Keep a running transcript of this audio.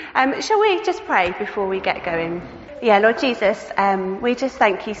Shall we just pray before we get going? Yeah, Lord Jesus, we just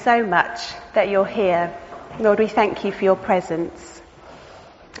thank you so much that you're here. Lord, we thank you for your presence.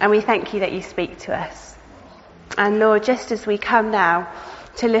 And we thank you that you speak to us. And Lord, just as we come now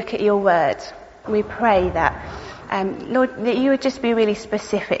to look at your word, we pray that, Lord, that you would just be really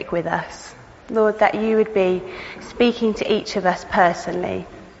specific with us. Lord, that you would be speaking to each of us personally.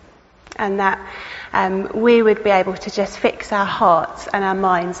 And that we would be able to just fix our hearts and our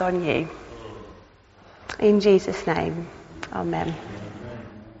minds on you. In Jesus' name, amen.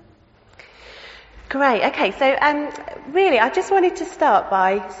 Great. Okay, so really I just wanted to start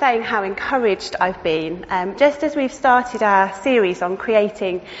by saying how encouraged I've been. Just as we've started our series on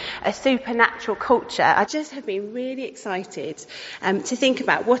creating a supernatural culture, I just have been really excited to think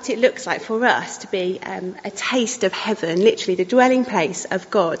about what it looks like for us to be a taste of heaven, literally the dwelling place of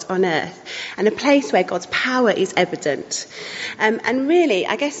God on earth, and a place where God's power is evident. And really,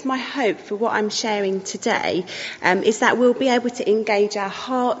 I guess my hope for what I'm sharing today is that we'll be able to engage our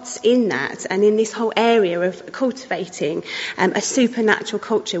hearts in that and in this whole area of cultivating a supernatural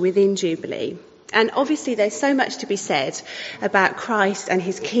culture within Jubilee. And obviously there's so much to be said about Christ and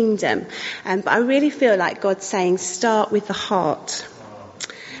his kingdom, but I really feel like God's saying start with the heart.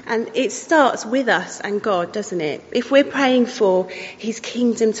 And it starts with us and God, doesn't it? If we're praying for his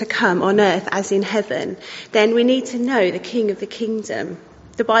kingdom to come on earth as in heaven, then we need to know the King of the kingdom.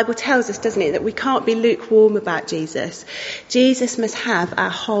 The Bible tells us, doesn't it, that we can't be lukewarm about Jesus. Jesus must have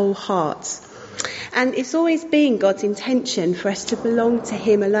our whole hearts. And it's always been God's intention for us to belong to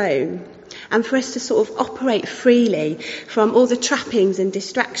him alone and for us to sort of operate freely from all the trappings and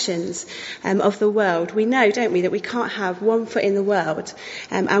distractions of the world. We know, don't we, that we can't have one foot in the world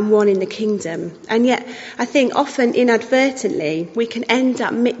and one in the kingdom. And yet, I think often inadvertently, we can end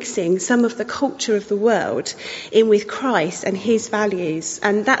up mixing some of the culture of the world in with Christ and his values.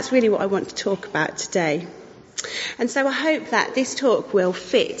 And that's really what I want to talk about today. And so I hope that this talk will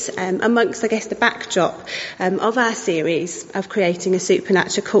fit amongst, I guess, the backdrop of our series of creating a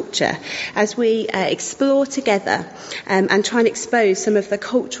supernatural culture as we explore together and try and expose some of the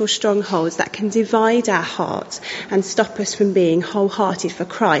cultural strongholds that can divide our heart and stop us from being wholehearted for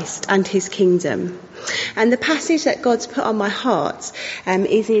Christ and his kingdom. And the passage that God's put on my heart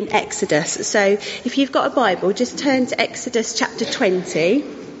is in Exodus. So if you've got a Bible, just turn to Exodus chapter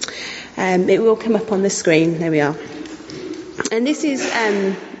 20. It will come up on the screen. There we are. And this is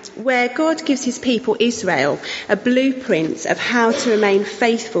where God gives his people Israel a blueprint of how to remain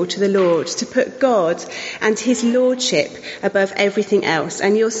faithful to the Lord, to put God and his lordship above everything else.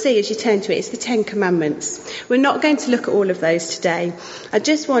 And you'll see as you turn to it, it's the 10 Commandments. We're not going to look at all of those today. I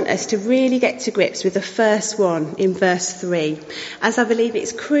just want us to really get to grips with the first one in verse 3, as I believe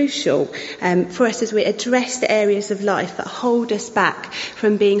it's crucial for us as we address the areas of life that hold us back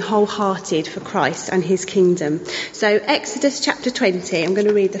from being wholehearted for Christ and his kingdom. So Exodus chapter 20, I'm going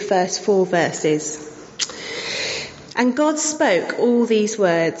to read the first 4 verses. And God spoke all these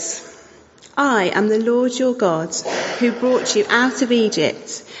words. I am the Lord your God, who brought you out of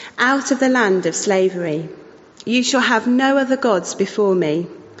Egypt, out of the land of slavery. You shall have no other gods before me.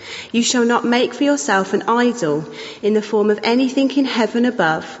 You shall not make for yourself an idol in the form of anything in heaven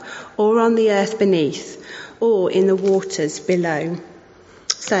above, or on the earth beneath, or in the waters below.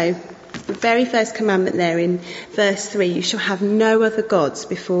 So, the very first commandment there in verse 3, you shall have no other gods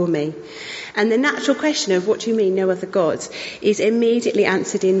before me. And the natural question of what do you mean no other gods is immediately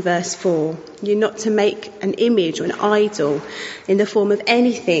answered in verse 4. You're not to make an image or an idol in the form of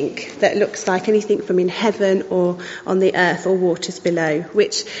anything that looks like anything from in heaven or on the earth or waters below,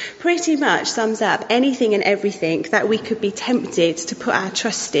 which pretty much sums up anything and everything that we could be tempted to put our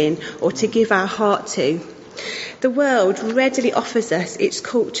trust in or to give our heart to. The world readily offers us its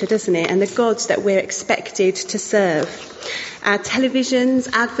culture, doesn't it? And the gods that we're expected to serve. Our televisions,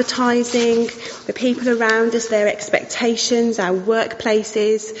 advertising, the people around us, their expectations, our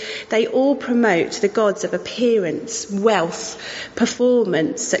workplaces, they all promote the gods of appearance, wealth,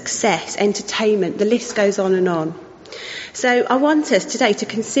 performance, success, entertainment. The list goes on and on. So I want us today to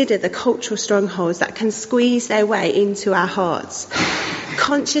consider the cultural strongholds that can squeeze their way into our hearts.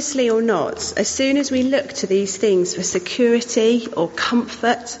 Consciously or not, as soon as we look to these things for security or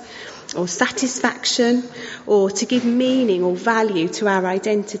comfort or satisfaction or to give meaning or value to our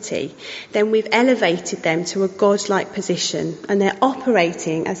identity, then we've elevated them to a godlike position and they're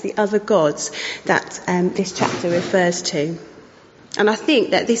operating as the other gods that this chapter refers to. And I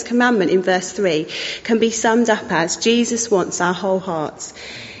think that this commandment in verse 3 can be summed up as Jesus wants our whole hearts.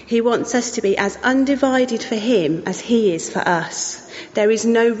 He wants us to be as undivided for him as he is for us. There is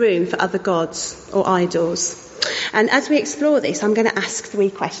no room for other gods or idols. And as we explore this, I'm going to ask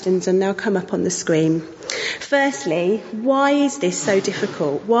 3 questions and they'll come up on the screen. Firstly, why is this so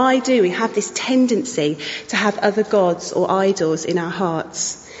difficult? Why do we have this tendency to have other gods or idols in our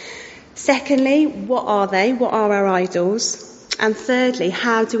hearts? Secondly, what are they? What are our idols? And thirdly,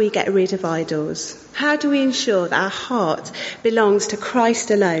 how do we get rid of idols? How do we ensure that our heart belongs to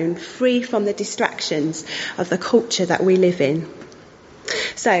Christ alone, free from the distractions of the culture that we live in?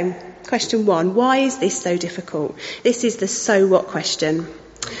 So, question 1, why is this so difficult? This is the so what question.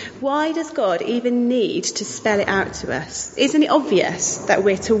 Why does God even need to spell it out to us? Isn't it obvious that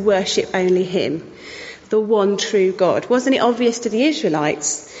we're to worship only him, the one true God? Wasn't it obvious to the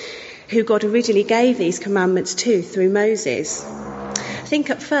Israelites, who God originally gave these commandments to through Moses? I think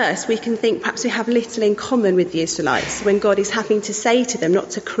at first we can think perhaps we have little in common with the Israelites when God is having to say to them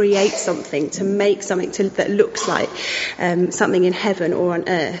not to create something, to make something that looks like something in heaven or on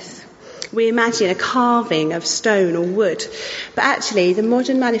earth. We imagine a carving of stone or wood, but actually the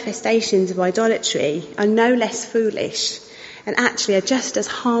modern manifestations of idolatry are no less foolish and actually are just as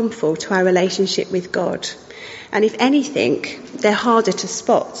harmful to our relationship with God. And if anything, they're harder to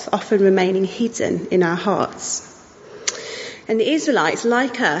spot, often remaining hidden in our hearts. And the Israelites,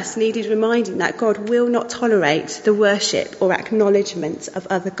 like us, needed reminding that God will not tolerate the worship or acknowledgement of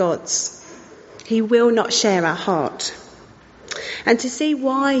other gods. He will not share our heart. And to see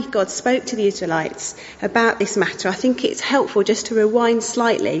why God spoke to the Israelites about this matter, I think it's helpful just to rewind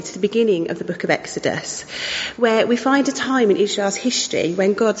slightly to the beginning of the book of Exodus, where we find a time in Israel's history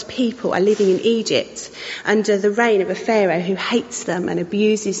when God's people are living in Egypt under the reign of a Pharaoh who hates them and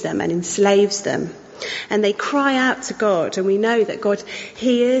abuses them and enslaves them. And they cry out to God, and we know that God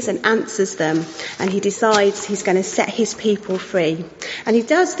hears and answers them, and he decides he's going to set his people free. And he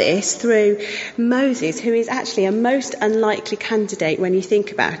does this through Moses, who is actually a most unlikely candidate when you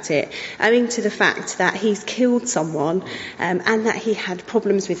think about it, owing to the fact that he's killed someone and that he had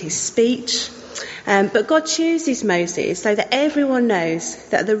problems with his speech. But God chooses Moses so that everyone knows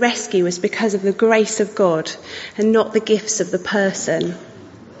that the rescue was because of the grace of God and not the gifts of the person.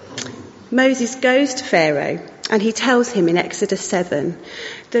 Moses goes to Pharaoh and he tells him in Exodus 7,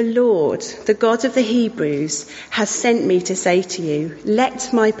 "The Lord, the God of the Hebrews, has sent me to say to you,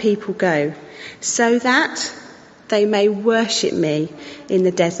 let my people go, so that they may worship me in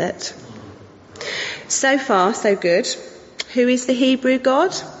the desert." So far, so good. Who is the Hebrew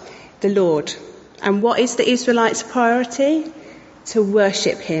God? The Lord. And what is the Israelites' priority? To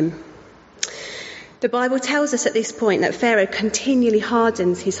worship him. The Bible tells us at this point that Pharaoh continually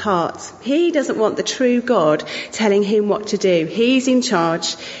hardens his heart. He doesn't want the true God telling him what to do. He's in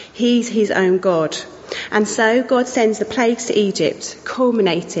charge. He's his own God. And so God sends the plagues to Egypt,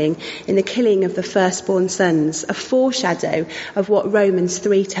 culminating in the killing of the firstborn sons, a foreshadow of what Romans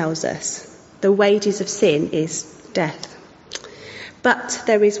 3 tells us. The wages of sin is death. But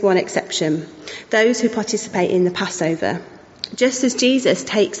there is one exception: those who participate in the Passover. Just as Jesus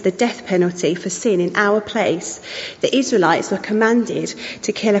takes the death penalty for sin in our place, the Israelites were commanded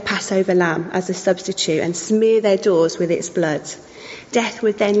to kill a Passover lamb as a substitute and smear their doors with its blood. Death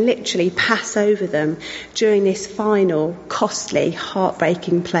would then literally pass over them during this final, costly,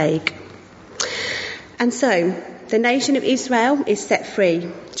 heartbreaking plague. And so, the nation of Israel is set free.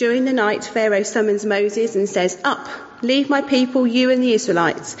 During the night, Pharaoh summons Moses and says, "Up, leave my people, you and the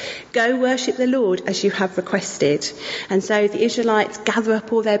Israelites. Go worship the Lord as you have requested." And so the Israelites gather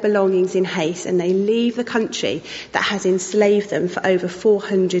up all their belongings in haste and they leave the country that has enslaved them for over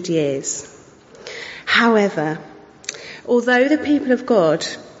 400 years. However, although the people of God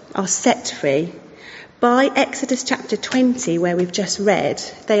are set free, by Exodus chapter 20, where we've just read,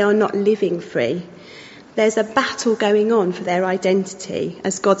 they are not living free. There's a battle going on for their identity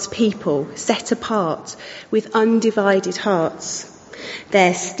as God's people, set apart with undivided hearts.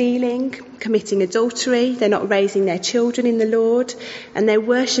 They're stealing, committing adultery, they're not raising their children in the Lord, and they're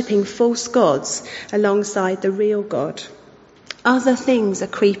worshipping false gods alongside the real God. Other things are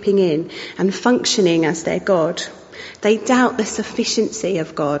creeping in and functioning as their God. They doubt the sufficiency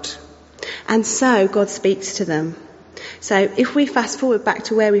of God. And so God speaks to them. So if we fast forward back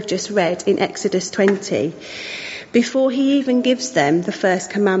to where we've just read in Exodus 20, before he even gives them the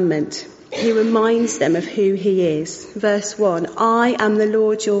first commandment, he reminds them of who he is. Verse 1, "I am the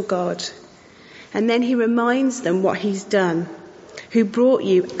Lord your God." And then he reminds them what he's done, who brought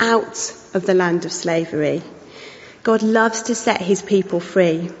you out of the land of slavery. God loves to set his people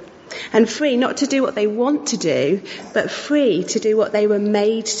free. And free not to do what they want to do, but free to do what they were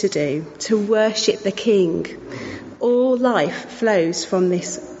made to do, to worship the King. All life flows from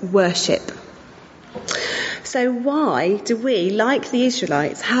this worship. So why do we, like the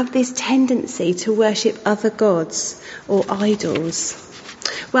Israelites, have this tendency to worship other gods or idols?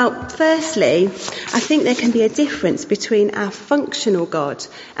 Well, firstly, I think there can be a difference between our functional God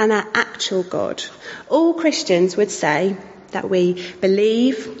and our actual God. All Christians would say that we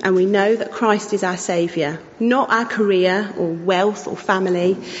believe and we know that Christ is our saviour, not our career or wealth or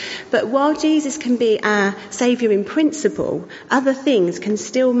family. But while Jesus can be our saviour in principle, other things can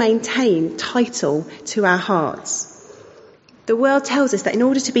still maintain title to our hearts. The world tells us that in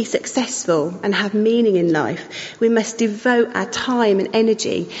order to be successful and have meaning in life, we must devote our time and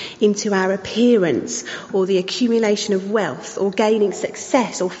energy into our appearance or the accumulation of wealth or gaining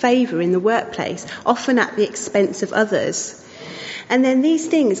success or favour in the workplace, often at the expense of others. And then these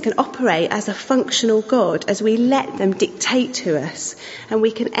things can operate as a functional God as we let them dictate to us, and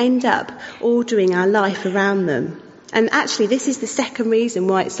we can end up ordering our life around them. And actually, this is the second reason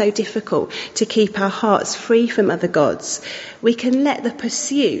why it's so difficult to keep our hearts free from other gods. We can let the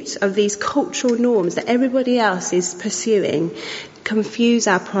pursuit of these cultural norms that everybody else is pursuing confuse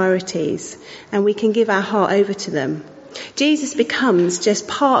our priorities, and we can give our heart over to them. Jesus becomes just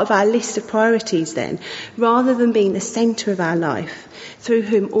part of our list of priorities then, rather than being the centre of our life, through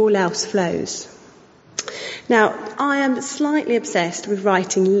whom all else flows. Now, I am slightly obsessed with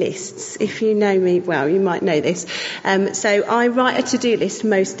writing lists. If you know me well, you might know this. So I write a to-do list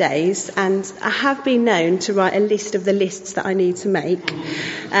most days, and I have been known to write a list of the lists that I need to make.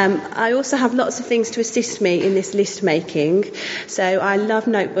 I also have lots of things to assist me in this list making. So I love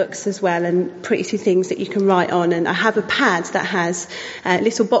notebooks as well, and pretty things that you can write on. And I have a pad that has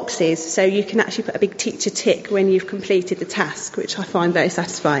little boxes, so you can actually put a big teacher tick when you've completed the task, which I find very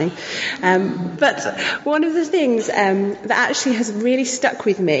satisfying. But one of the things that actually has really stuck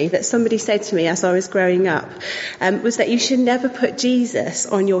with me that somebody said to me as I was growing up was that you should never put Jesus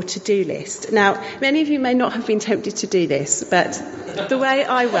on your to-do list. Now, many of you may not have been tempted to do this, but the way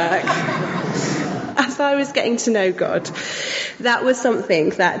I work, as I was getting to know God, that was something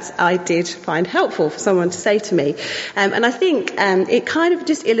that I did find helpful for someone to say to me. And I think it kind of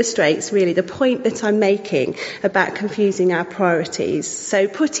just illustrates really the point that I'm making about confusing our priorities. So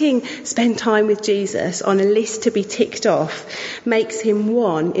spend time with Jesus on a list to be ticked off makes him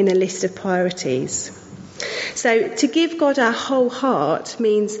one in a list of priorities. So to give God our whole heart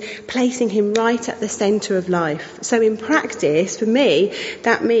means placing him right at the centre of life. So in practice, for me,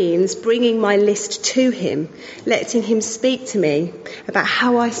 that means bringing my list to him, letting him speak to me about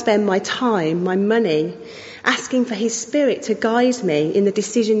how I spend my time, my money, asking for his spirit to guide me in the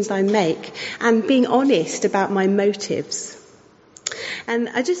decisions I make, and being honest about my motives. And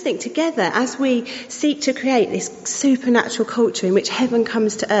I just think together, as we seek to create this supernatural culture in which heaven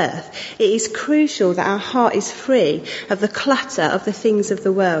comes to earth, it is crucial that our heart is free of the clutter of the things of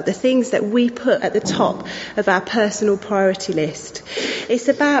the world, the things that we put at the top of our personal priority list. It's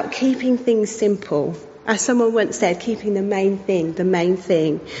about keeping things simple. As someone once said, keeping the main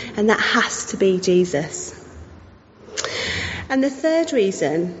thing, and that has to be Jesus. And the third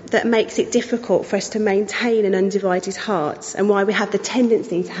reason that makes it difficult for us to maintain an undivided heart, and why we have the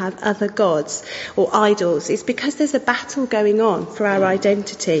tendency to have other gods or idols, is because there's a battle going on for our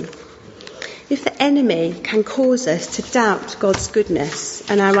identity. If the enemy can cause us to doubt God's goodness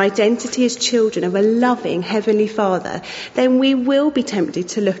and our identity as children of a loving Heavenly Father, then we will be tempted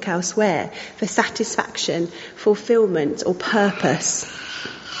to look elsewhere for satisfaction, fulfilment or purpose.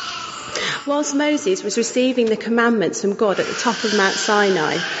 Whilst Moses was receiving the commandments from God at the top of Mount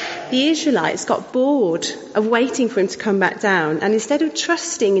Sinai, the Israelites got bored of waiting for him to come back down, and instead of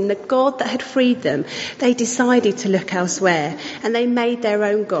trusting in the God that had freed them, they decided to look elsewhere, and they made their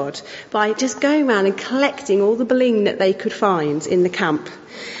own God by just going around and collecting all the bling that they could find in the camp.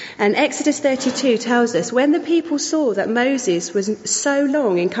 And Exodus 32 tells us, when the people saw that Moses was so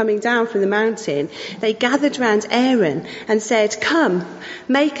long in coming down from the mountain, they gathered round Aaron and said, "Come,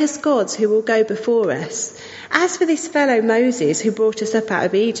 make us gods who will go before us. As for this fellow Moses who brought us up out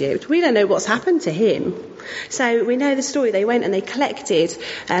of Egypt, we don't know what's happened to him." So we know the story. They went and they collected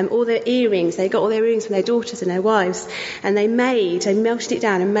all their earrings. They got all their earrings from their daughters and their wives, and they melted it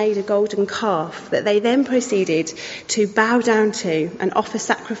down and made a golden calf that they then proceeded to bow down to and offer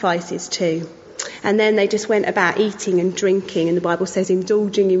sacrifices to. And then they just went about eating and drinking, and the Bible says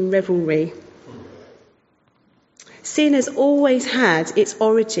indulging in revelry. Sin has always had its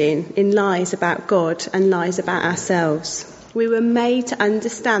origin in lies about God and lies about ourselves. We were made to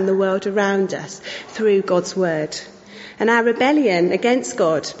understand the world around us through God's word. And our rebellion against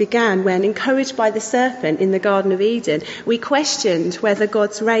God began when, encouraged by the serpent in the Garden of Eden, we questioned whether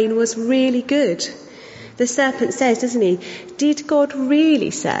God's reign was really good. The serpent says, doesn't he, "Did God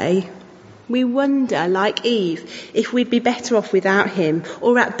really say?" We wonder, like Eve, if we'd be better off without him,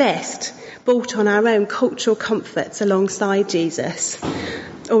 or at best, bought on our own cultural comforts alongside Jesus,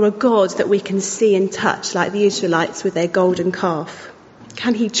 or a God that we can see and touch like the Israelites with their golden calf.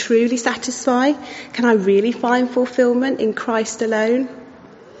 Can he truly satisfy? Can I really find fulfilment in Christ alone?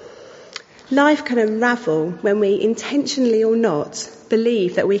 Life can unravel when we, intentionally or not,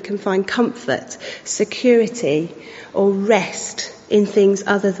 believe that we can find comfort, security, or rest in things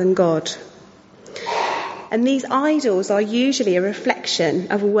other than God. And these idols are usually a reflection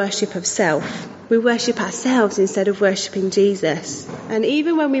of a worship of self. We worship ourselves instead of worshipping Jesus. And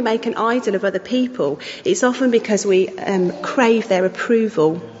even when we make an idol of other people, it's often because we crave their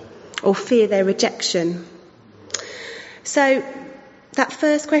approval or fear their rejection. So that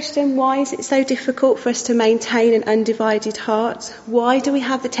first question, why is it so difficult for us to maintain an undivided heart? Why do we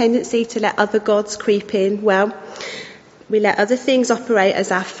have the tendency to let other gods creep in? Well, we let other things operate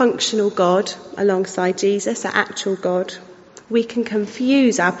as our functional God alongside Jesus, our actual God. We can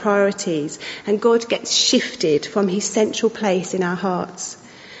confuse our priorities and God gets shifted from his central place in our hearts.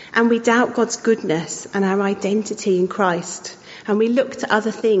 And we doubt God's goodness and our identity in Christ. And we look to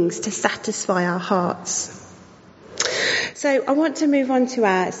other things to satisfy our hearts. So I want to move on to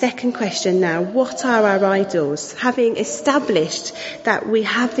our second question now. What are our idols? Having established that we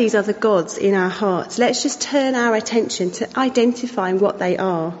have these other gods in our hearts, let's just turn our attention to identifying what they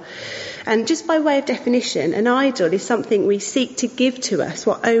are. And just by way of definition, an idol is something we seek to give to us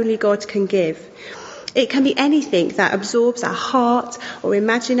what only God can give. It can be anything that absorbs our heart or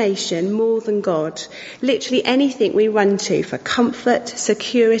imagination more than God. Literally anything we run to for comfort,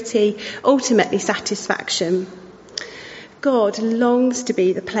 security, ultimately satisfaction. God longs to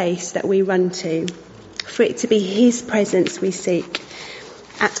be the place that we run to, for it to be his presence we seek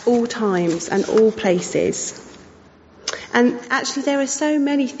at all times and all places. And actually there are so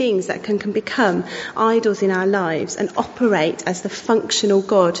many things that can become idols in our lives and operate as the functional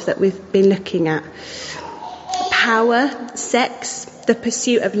God that we've been looking at. Power, sex, the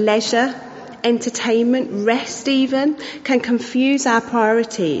pursuit of leisure, entertainment, rest even, can confuse our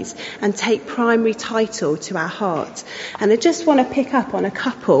priorities and take primary title to our heart. And I just want to pick up on a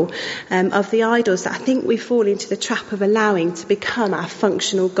couple of the idols that I think we fall into the trap of allowing to become our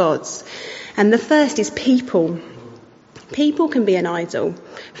functional gods. And the first is people. People can be an idol.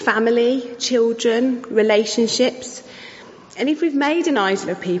 Family, children, relationships. And if we've made an idol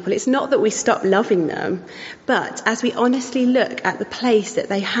of people, it's not that we stop loving them, but as we honestly look at the place that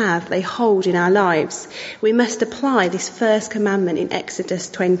they hold in our lives, we must apply this first commandment in Exodus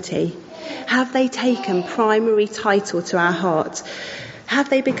 20. Have they taken primary title to our heart? Have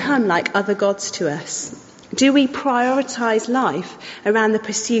they become like other gods to us? Do we prioritise life around the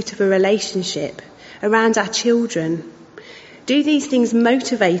pursuit of a relationship, around our children? Do these things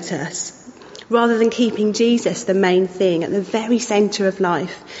motivate us? Rather than keeping Jesus the main thing at the very centre of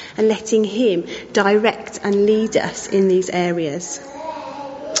life and letting him direct and lead us in these areas.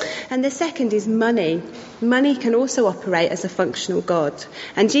 And the second is money. Money can also operate as a functional God.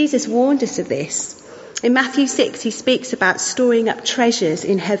 And Jesus warned us of this. In Matthew 6, he speaks about storing up treasures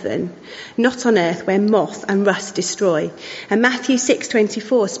in heaven, not on earth where moth and rust destroy. And Matthew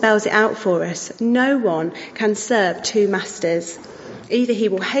 6:24 spells it out for us. No one can serve two masters. Either he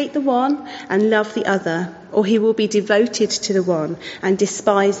will hate the one and love the other, or he will be devoted to the one and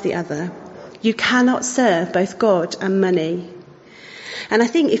despise the other. You cannot serve both God and money. And I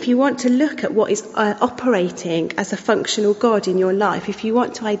think if you want to look at what is operating as a functional God in your life, if you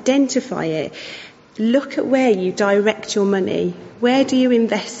want to identify it, look at where you direct your money. Where do you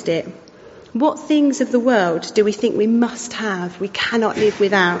invest it? What things of the world do we think we must have, we cannot live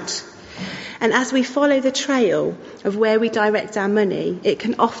without? And as we follow the trail of where we direct our money, it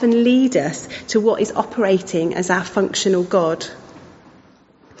can often lead us to what is operating as our functional God.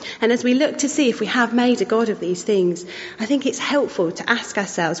 And as we look to see if we have made a God of these things, I think it's helpful to ask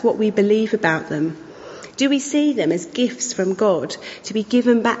ourselves what we believe about them. Do we see them as gifts from God to be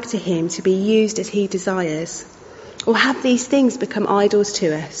given back to him, to be used as he desires? Or have these things become idols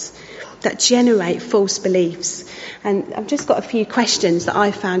to us that generate false beliefs? And I've just got a few questions that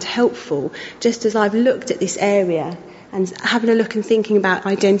I found helpful just as I've looked at this area and having a look and thinking about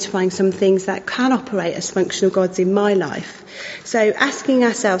identifying some things that can operate as functional gods in my life. So asking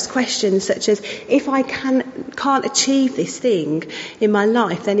ourselves questions such as, if I can't achieve this thing in my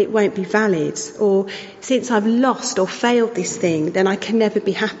life, then it won't be valid. Or since I've lost or failed this thing, then I can never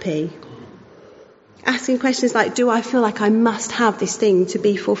be happy. Asking questions like, do I feel like I must have this thing to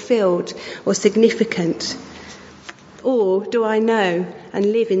be fulfilled or significant? Or do I know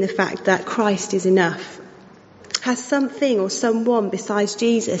and live in the fact that Christ is enough? Has something or someone besides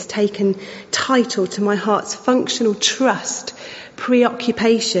Jesus taken title to my heart's functional trust,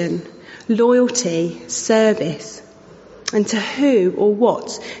 preoccupation, loyalty, service? And to who or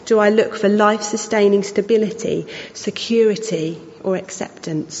what do I look for life-sustaining stability, security, or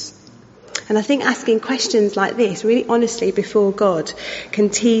acceptance? And I think asking questions like this, really honestly before God, can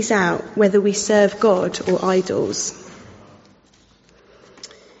tease out whether we serve God or idols.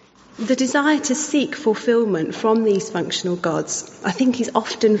 The desire to seek fulfilment from these functional gods, I think, is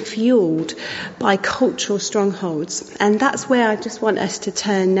often fueled by cultural strongholds. And that's where I just want us to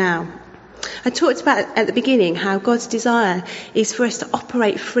turn now. I talked about at the beginning how God's desire is for us to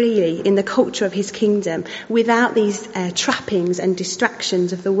operate freely in the culture of his kingdom without these trappings and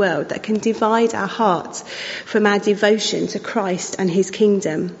distractions of the world that can divide our hearts from our devotion to Christ and his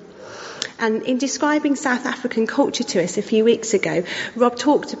kingdom. And in describing South African culture to us a few weeks ago, Rob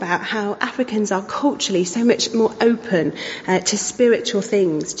talked about how Africans are culturally so much more open to spiritual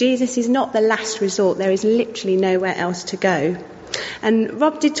things. Jesus is not the last resort. There is literally nowhere else to go. And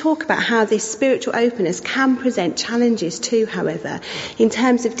Rob did talk about how this spiritual openness can present challenges too, however, in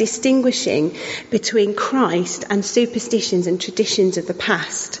terms of distinguishing between Christ and superstitions and traditions of the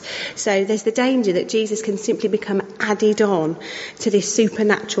past. So there's the danger that Jesus can simply become added on to this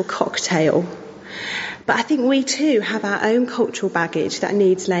supernatural cocktail. But I think we too have our own cultural baggage that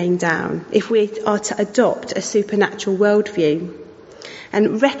needs laying down if we are to adopt a supernatural worldview.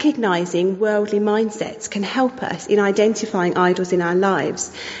 And recognising worldly mindsets can help us in identifying idols in our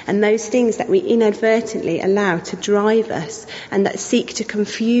lives and those things that we inadvertently allow to drive us and that seek to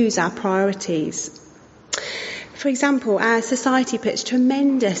confuse our priorities. For example, our society puts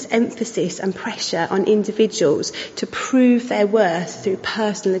tremendous emphasis and pressure on individuals to prove their worth through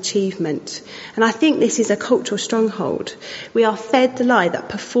personal achievement. And I think this is a cultural stronghold. We are fed the lie that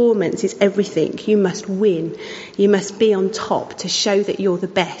performance is everything. You must win. You must be on top to show that you're the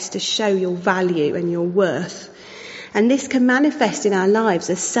best, to show your value and your worth. And this can manifest in our lives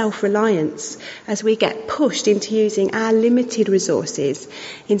as self-reliance as we get pushed into using our limited resources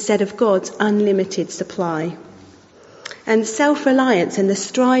instead of God's unlimited supply. And self-reliance and the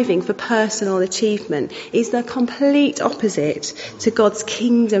striving for personal achievement is the complete opposite to God's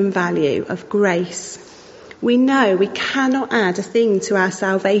kingdom value of grace. We know we cannot add a thing to our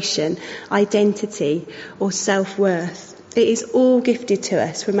salvation, identity, or self-worth. It is all gifted to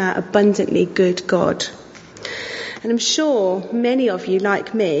us from our abundantly good God. And I'm sure many of you,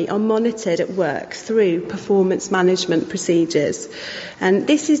 like me, are monitored at work through performance management procedures. And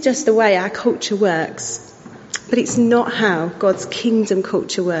this is just the way our culture works. But it's not how God's kingdom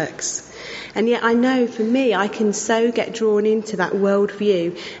culture works. And yet I know for me, I can so get drawn into that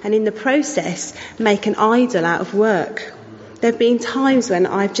worldview and in the process make an idol out of work. There have been times when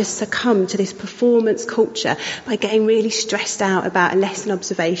I've just succumbed to this performance culture by getting really stressed out about a lesson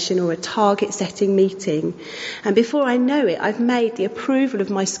observation or a target setting meeting. And before I know it, I've made the approval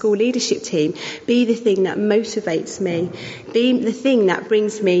of my school leadership team be the thing that motivates me, be the thing that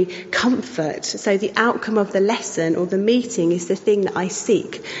brings me comfort. So the outcome of the lesson or the meeting is the thing that I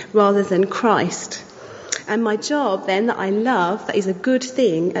seek rather than Christ. And my job then that I love, that is a good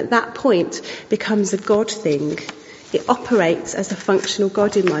thing, at that point becomes a God thing. It operates as a functional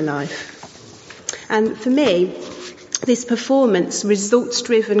God in my life. And for me, this performance,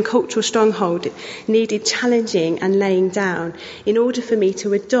 results-driven cultural stronghold needed challenging and laying down in order for me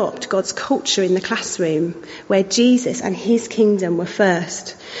to adopt God's culture in the classroom, where Jesus and his kingdom were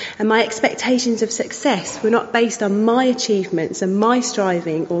first. And my expectations of success were not based on my achievements and my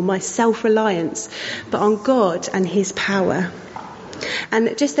striving or my self-reliance, but on God and his power.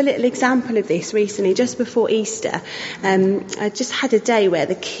 And just a little example of this recently, just before Easter, I just had a day where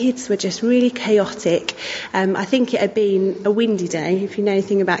the kids were just really chaotic. I think it had been a windy day, if you know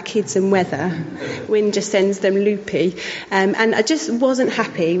anything about kids and weather. Wind just sends them loopy. And I just wasn't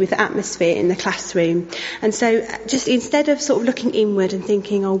happy with the atmosphere in the classroom. And so just instead of sort of looking inward and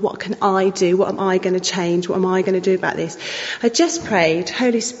thinking, oh, what can I do? What am I going to change? What am I going to do about this? I just prayed,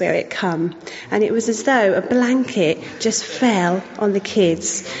 Holy Spirit, come. And it was as though a blanket just fell on the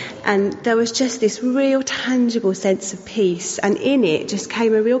kids, and there was just this real tangible sense of peace, and in it just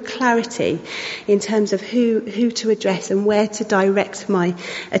came a real clarity in terms of who to address and where to direct my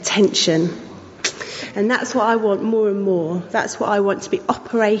attention. And that's what I want more and more. That's what I want to be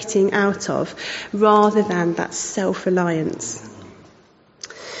operating out of, rather than that self-reliance.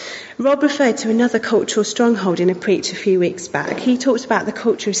 Rob referred to another cultural stronghold in a preach a few weeks back. He talked about the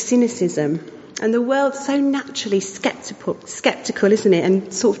culture of cynicism. And the world's so naturally sceptical, isn't it?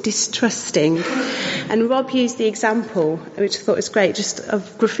 And sort of distrusting. And Rob used the example, which I thought was great, just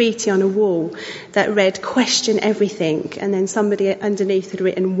of graffiti on a wall that read, "Question everything." And then somebody underneath had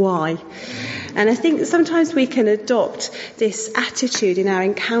written, "Why?" And I think sometimes we can adopt this attitude in our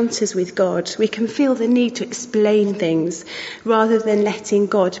encounters with God. We can feel the need to explain things rather than letting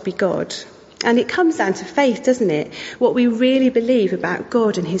God be God. And it comes down to faith, doesn't it? What we really believe about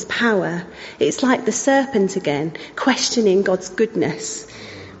God and his power. It's like the serpent again, questioning God's goodness,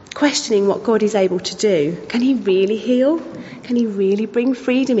 questioning what God is able to do. Can he really heal? Can he really bring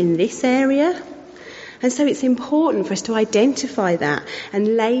freedom in this area? And so it's important for us to identify that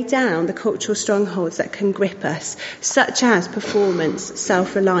and lay down the cultural strongholds that can grip us, such as performance,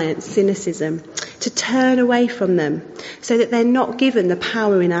 self-reliance, cynicism, to turn away from them so that they're not given the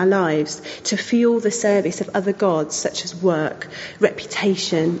power in our lives to fuel the service of other gods such as work,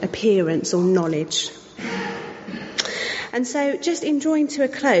 reputation, appearance or knowledge. And so just in drawing to a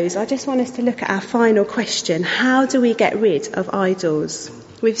close, I just want us to look at our final question. How do we get rid of idols?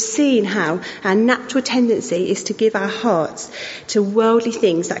 We've seen how our natural tendency is to give our hearts to worldly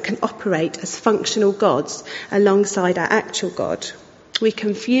things that can operate as functional gods alongside our actual God. We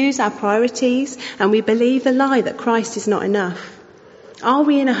confuse our priorities and we believe the lie that Christ is not enough. Are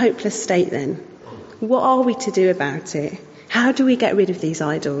we in a hopeless state then? What are we to do about it? How do we get rid of these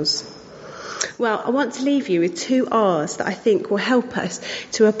idols? Well, I want to leave you with 2 R's that I think will help us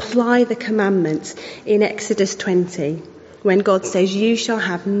to apply the commandment in Exodus 20. When God says, "You shall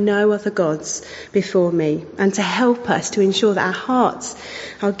have no other gods before me," and to help us to ensure that our hearts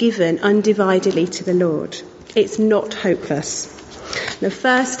are given undividedly to the Lord. It's not hopeless. The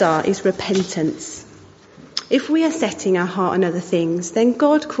first R is repentance. If we are setting our heart on other things, then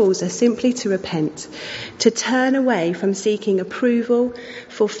God calls us simply to repent, to turn away from seeking approval,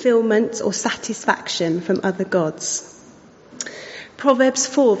 fulfillment or satisfaction from other gods. Proverbs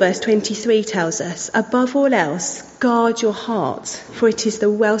 4 verse 23 tells us, "Above all else, guard your heart, for it is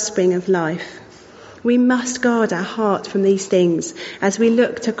the wellspring of life." We must guard our heart from these things as we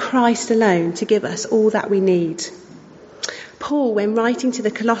look to Christ alone to give us all that we need. Paul, when writing to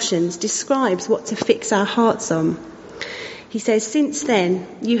the Colossians, describes what to fix our hearts on. He says, "Since then,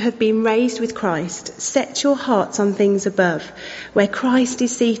 you have been raised with Christ. Set your hearts on things above, where Christ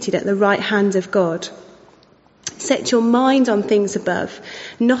is seated at the right hand of God. Set your mind on things above,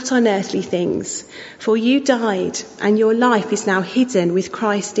 not on earthly things. For you died, and your life is now hidden with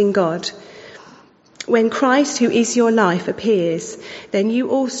Christ in God. When Christ, who is your life, appears, then you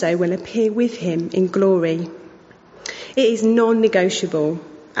also will appear with him in glory." It is non-negotiable.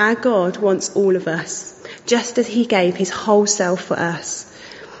 Our God wants all of us, just as he gave his whole self for us.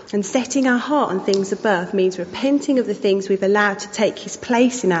 And setting our heart on things above means repenting of the things we've allowed to take his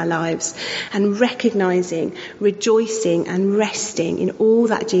place in our lives and recognising, rejoicing and resting in all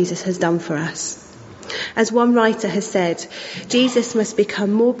that Jesus has done for us. As one writer has said, Jesus must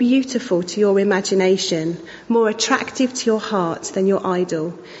become more beautiful to your imagination, more attractive to your heart than your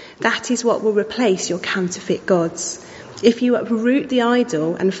idol. That is what will replace your counterfeit gods. If you uproot the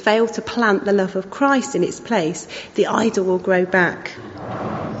idol and fail to plant the love of Christ in its place, the idol will grow back.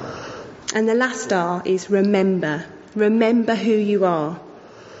 And the last R is remember. Remember who you are.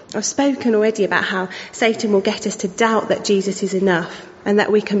 I've spoken already about how Satan will get us to doubt that Jesus is enough and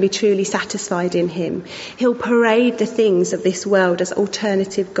that we can be truly satisfied in him. He'll parade the things of this world as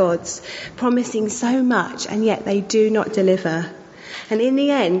alternative gods, promising so much and yet they do not deliver. And in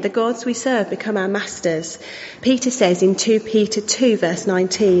the end, the gods we serve become our masters. Peter says in 2 Peter 2 verse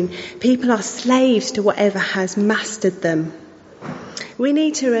 19, people are slaves to whatever has mastered them. We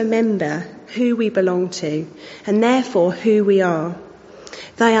need to remember who we belong to and therefore who we are.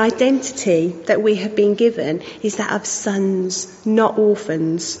 The identity that we have been given is that of sons, not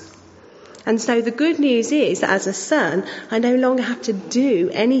orphans. And so the good news is that as a son, I no longer have to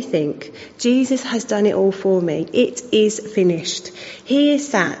do anything. Jesus has done it all for me. It is finished. He is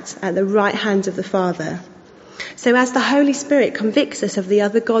sat at the right hand of the Father. So as the Holy Spirit convicts us of the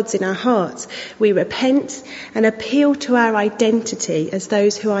other gods in our hearts, we repent and appeal to our identity as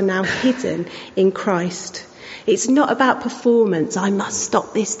those who are now hidden in Christ. It's not about performance. I must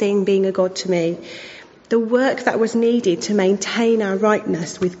stop this thing being a god to me. The work that was needed to maintain our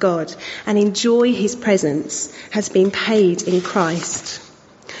rightness with God and enjoy his presence has been paid in Christ.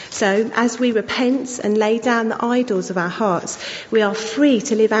 So as we repent and lay down the idols of our hearts, we are free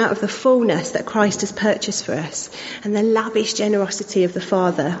to live out of the fullness that Christ has purchased for us and the lavish generosity of the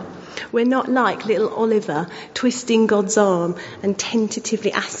Father. We're not like little Oliver twisting God's arm and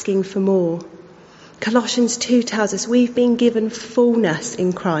tentatively asking for more. Colossians 2 tells us we've been given fullness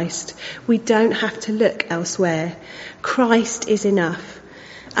in Christ. We don't have to look elsewhere. Christ is enough.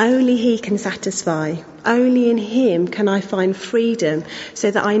 Only he can satisfy. Only in him can I find freedom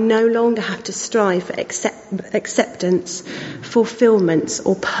so that I no longer have to strive for acceptance, fulfillment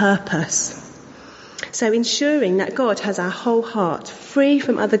or purpose. So ensuring that God has our whole heart free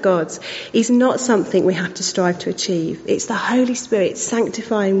from other gods is not something we have to strive to achieve. It's the Holy Spirit's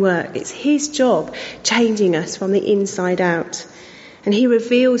sanctifying work. It's his job changing us from the inside out. And he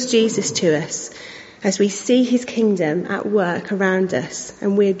reveals Jesus to us as we see his kingdom at work around us,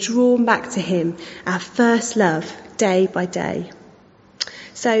 and we're drawn back to him, our first love, day by day.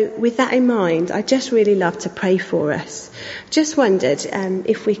 So with that in mind, I just really love to pray for us. Just wondered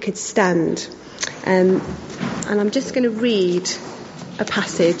if we could stand. And I'm just going to read a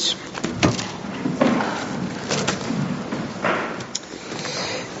passage.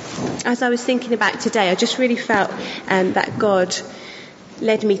 As I was thinking about today, I just really felt that God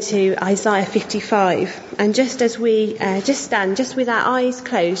led me to Isaiah 55. And just as we just stand, just with our eyes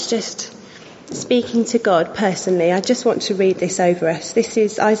closed, just speaking to God personally, I just want to read this over us. This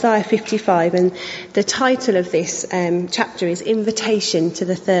is Isaiah 55, and the title of this chapter is Invitation to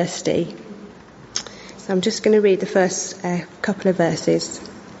the Thirsty. So I'm just going to read the first couple of verses.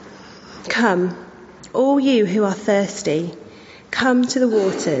 Come, all you who are thirsty, come to the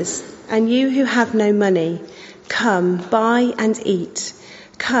waters, and you who have no money, come, buy and eat.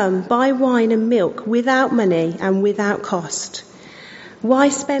 Come, buy wine and milk without money and without cost. Why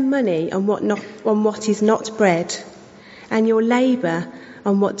spend money on what is not bread, and your labour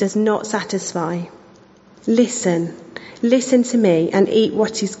on what does not satisfy? Listen to me and eat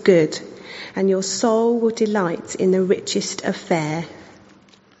what is good, and your soul will delight in the richest of fare.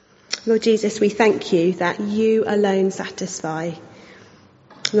 Lord Jesus, we thank you that you alone satisfy.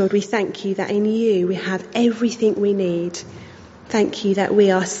 Lord, we thank you that in you we have everything we need. Thank you that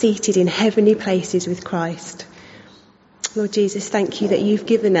we are seated in heavenly places with Christ. Lord Jesus, thank you that you've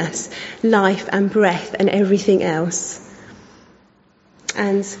given us life and breath and everything else.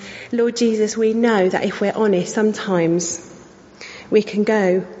 And Lord Jesus, we know that if we're honest, sometimes we can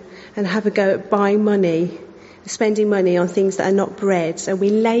go and have a go at buying money, spending money on things that are not bread, and we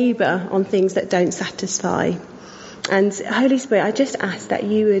labour on things that don't satisfy. And Holy Spirit, I just ask that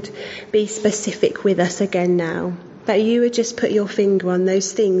you would be specific with us again now. That you would just put your finger on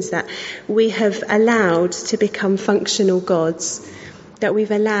those things that we have allowed to become functional gods, that we've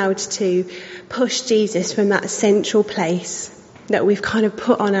allowed to push Jesus from that central place that we've kind of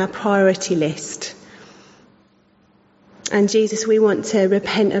put on our priority list. And Jesus, we want to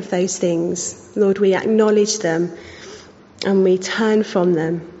repent of those things. Lord, we acknowledge them and we turn from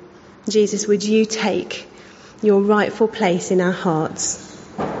them. Jesus, would you take your rightful place in our hearts?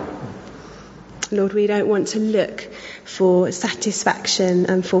 Lord, we don't want to look for satisfaction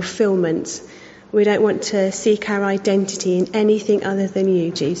and fulfillment. We don't want to seek our identity in anything other than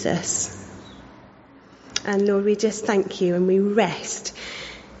you, Jesus. And Lord, we just thank you and we rest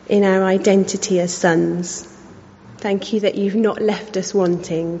in our identity as sons. Thank you that you've not left us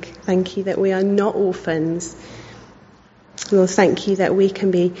wanting. Thank you that we are not orphans. Lord, thank you that we can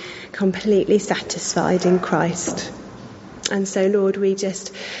be completely satisfied in Christ. And so, Lord, we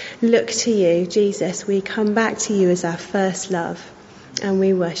just look to you, Jesus. We come back to you as our first love and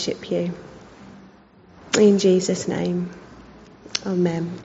we worship you. In Jesus' name, amen.